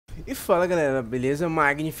E fala galera, beleza?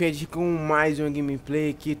 Magnifiqued com mais um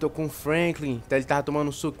gameplay aqui, tô com o Franklin, ele tava tomando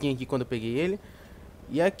um suquinho aqui quando eu peguei ele.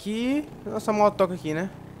 E aqui, nossa motoca aqui, né?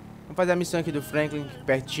 Vamos fazer a missão aqui do Franklin,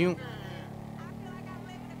 pertinho.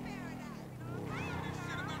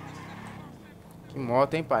 Que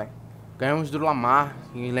moto, hein, pai? Ganhamos do Lamar,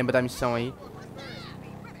 quem lembra da missão aí.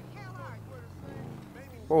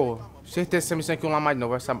 Pô, certeza essa missão aqui é um Lamar de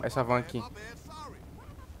novo, essa van aqui.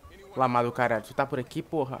 Lamar do caralho, tu tá por aqui,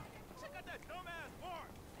 porra?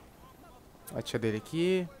 A tia dele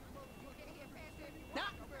aqui.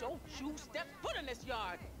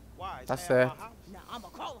 Tá certo.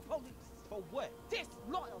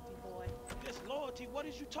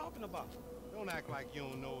 Don't act like you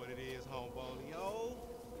don't know what it is, homeboy. Yo,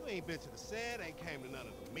 you ain't been to the set, ain't came to none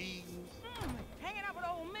of the meetings. Hanging out with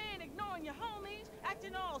old men, ignoring your homies,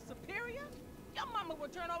 acting all superior. Your mama will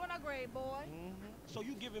turn over in her grave, boy. So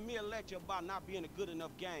you giving me a lecture about not being a good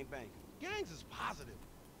enough gangbanger? Gangs is positive.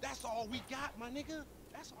 That's all we got, my nigga.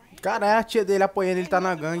 That's our hand. Cara, é a tia dele apoiando, ele tá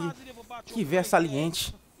na gangue. Que véia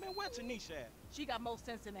saliente. Man, where's Tanisha at? She got more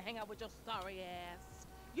sense than to hang out with your sorry ass.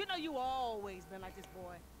 You know you always been like this,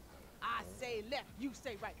 boy. I say left, you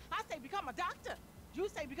say right. I say become a doctor. You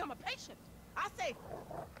say become a patient. I say,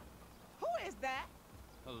 who is that?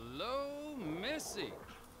 Hello, Missy.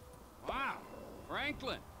 Wow,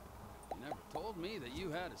 Franklin. You never told me that you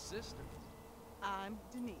had a sister. I'm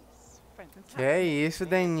Denise. Franklin's Que é isso,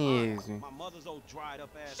 Denise? My mother's old dried up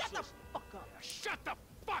ass Shut the sister. fuck up. Shut the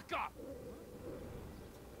fuck up!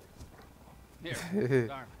 Here,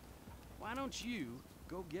 darling. Why don't you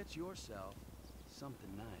go get yourself something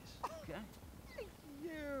nice, okay?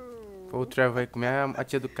 Pô, o Trevor vai comer a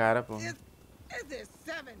tia do cara, pô. Is this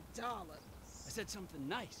 $7? I said something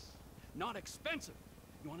nice, not expensive.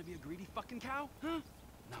 You want to be a greedy fucking cow, huh?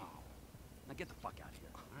 No. Now get the fuck out of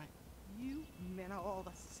here, all right? You men are all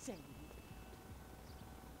the same.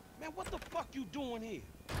 Man, what the fuck you doing here?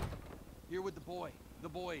 Here with the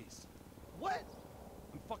boys. What?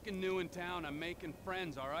 I'm fucking new in town. I'm making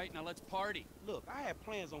friends, all right? Now let's party. Look, I had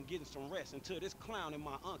plans on getting some rest until this clown and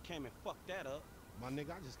my aunt came and fucked that up. My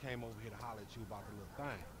nigga, I just came over here to holler at you about the little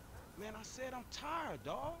thing. Man, I said I'm tired,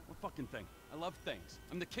 dawg. What fucking thing? I love things.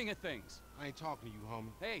 I'm the king of things. I ain't talking to you,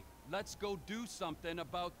 homie. Hey, let's go do something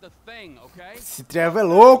about the thing, okay? Esse Trevor é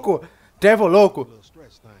louco! Trevor louco! A little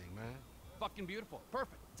stretch thing, man. Fucking beautiful.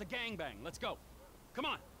 Perfect. It's a gangbang. Let's go. Come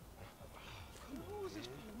on. Who is this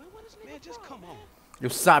fool, man? What is this? Man, just come on. Eu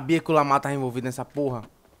sabia que o Lamar tava envolvido nessa porra.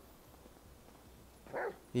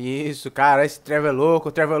 Isso, cara, esse Trevor é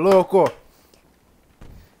louco, Trevor é louco!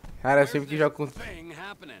 Cara, eu sempre que jogo com... Thing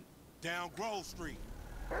happening. Down Grove Street.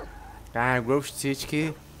 Cara, Grove Street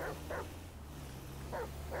que...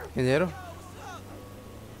 Entenderam?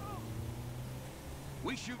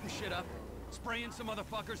 We shooting shit up, spraying some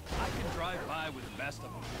motherfuckers. I can drive by with the best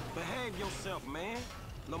of them. Behave yourself, man.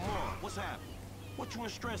 Lamar, what's happening? What you in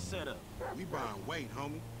stress set up? We buying weight,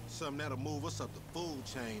 homie. Something that'll move us up the food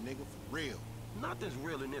chain, nigga, for real. Nothing's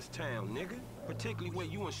real in this town, nigga. Particularly where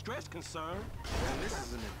you in stress concerned. And this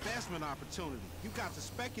is an investment opportunity. You got to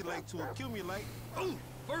speculate to accumulate. Ooh,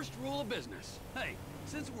 first rule of business. Hey,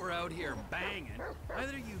 since we're out here banging,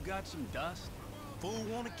 either you got some dust? Fool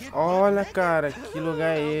wanna get Olha, cara, que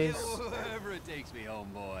lugar é esse? Wherever it takes me,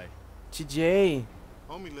 homeboy. TJ.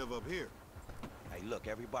 Homie live up here. Hey, look,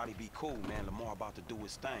 everybody be cool, man. Lamar about to do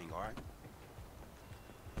his thing, all right?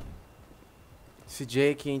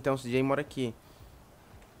 CJ aqui, então o CJ mora aqui.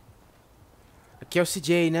 Aqui é o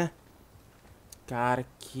CJ, né? Cara,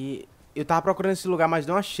 que... Eu tava procurando esse lugar, mas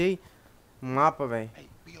não achei um mapa, velho. Hey,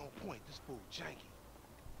 be on point. This fool janky.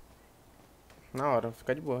 Na hora, vou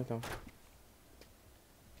ficar de boa, então.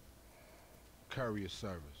 Courier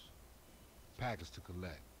service. Package to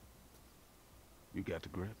collect. You got the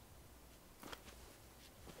grip?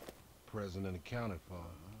 Present and accounted for.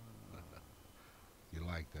 You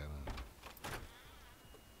like that, huh?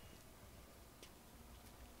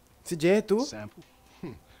 CJ, é tu? Sample?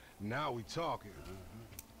 Now we talking.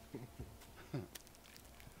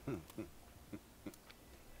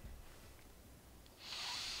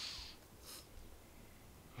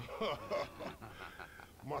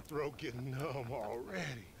 My throat getting numb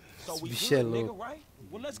already. So we Bicho good, é nigga, louco. right?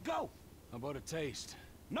 Well, let's go. How about a taste?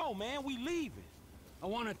 No, man, we leaving. I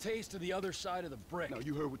want a taste of the other side of the brick. Now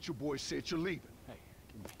you heard what your boy said. You're leaving. Hey,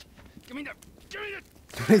 give me the...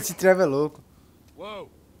 Esse Trevor é louco. Whoa.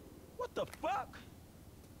 What the fuck?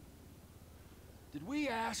 Did we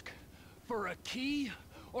ask for a key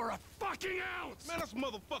or a fucking ounce? Man, that's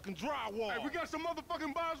motherfucking drywall. Hey, we got some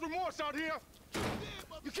motherfucking buyer's remorse out here.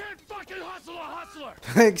 You can't fucking hustle a hustler!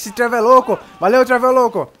 Esse Trevor é louco. Valeu, Trevor é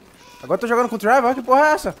louco. Agora eu tô jogando com o Trevor, que porra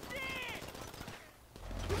é essa?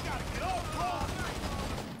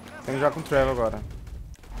 Tô indo já com o Trevor agora.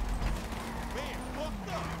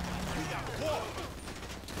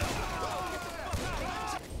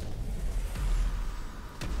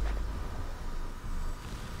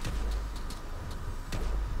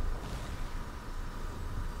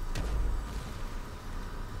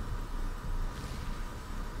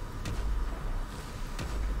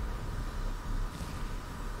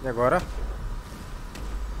 E agora?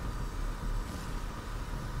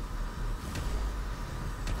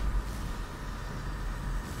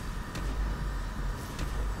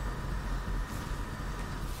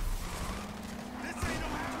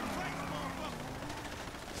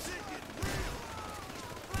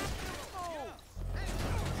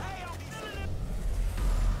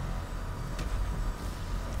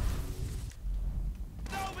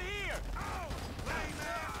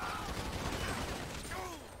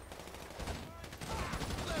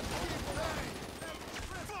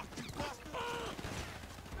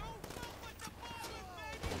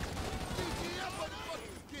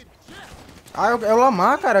 Ah, é o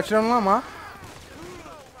Lamar, cara, atirando no Lamar.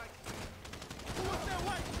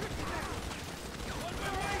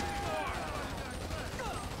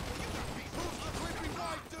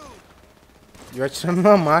 E eu atirando no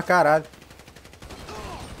Lamar, caralho.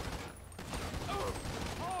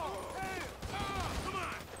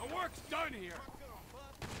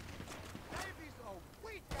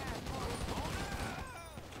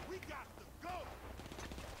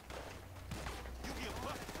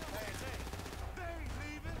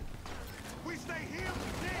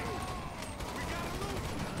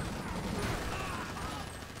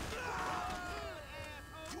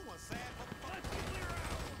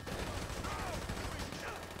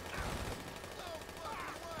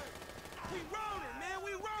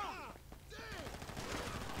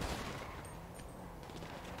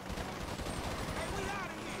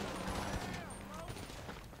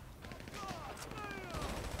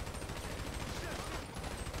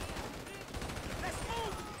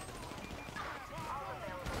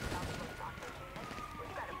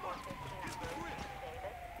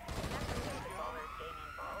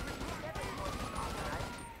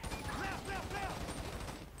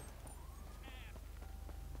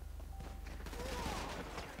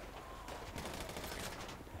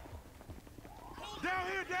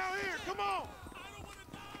 Down here, come on!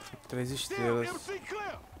 3 estrelas. MC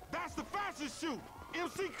Clip! That's the fastest shoot!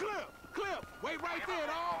 MC Clip! Clip! Wait right there,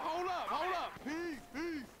 dog! Hold up! Peace!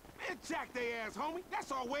 Man, jack their ass, homie!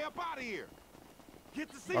 That's our way up out of here! Get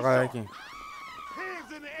the seat. Olha a galera aqui.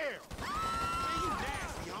 Hands in the air! Man, you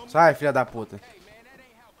nasty, homie! Sai, filha da puta.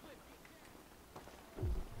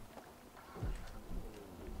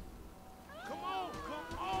 Come on!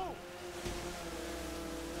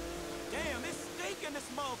 Damn, it's stinking this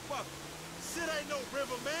motherfucker. Shit ain't no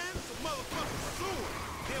river, man! It's a motherfucking sewer!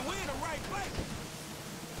 Then we in the right place.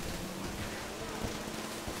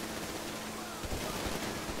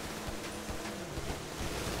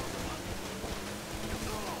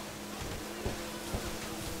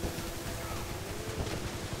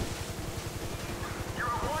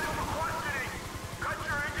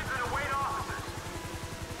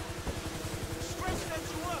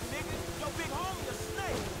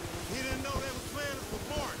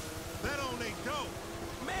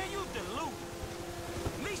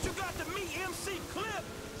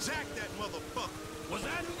 Jack that motherfucker! Was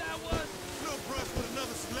that who that was? Little brush with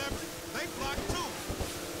another celebrity. They blocked too.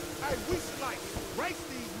 Hey, we should like race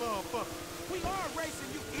these motherfuckers. We are racing,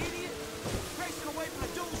 you idiot. Racing away from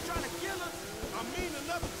the dudes trying to kill us. I mean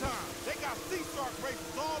another time. They got sea shark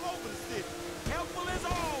races all over the city. Helpful as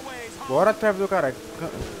always, homie. Bora, Trevor do caralho.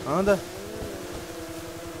 Anda.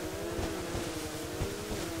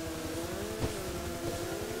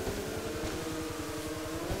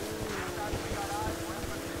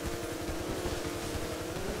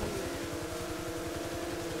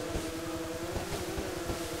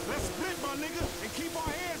 Let's split, my nigga, and keep our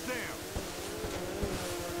heads down.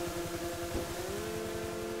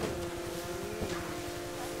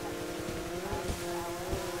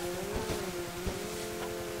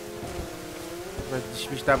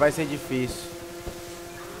 Despistar vai ser difícil.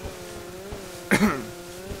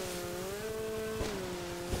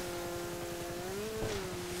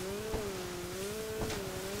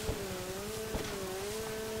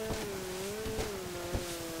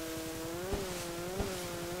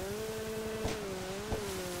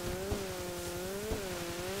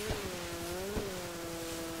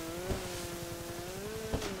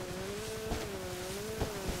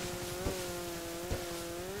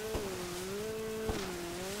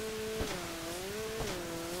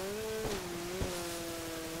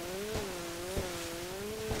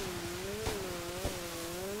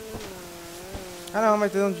 Ah, não,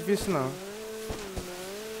 mas não é difícil não.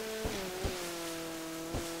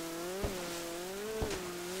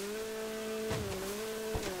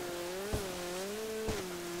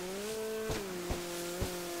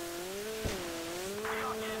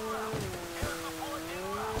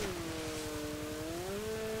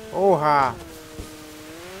 Porra!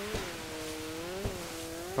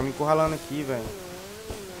 Tô me encurralando aqui, velho.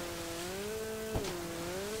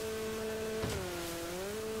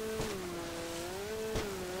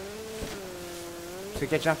 Você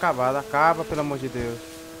quer tinha acabado, acaba, pelo amor de Deus.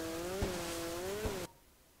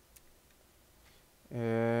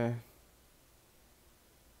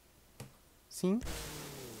 Sim.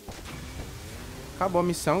 Acabou a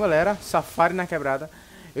missão, galera. Safari na quebrada.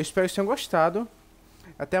 Eu espero que vocês tenham gostado.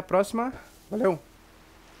 Até a próxima. Valeu!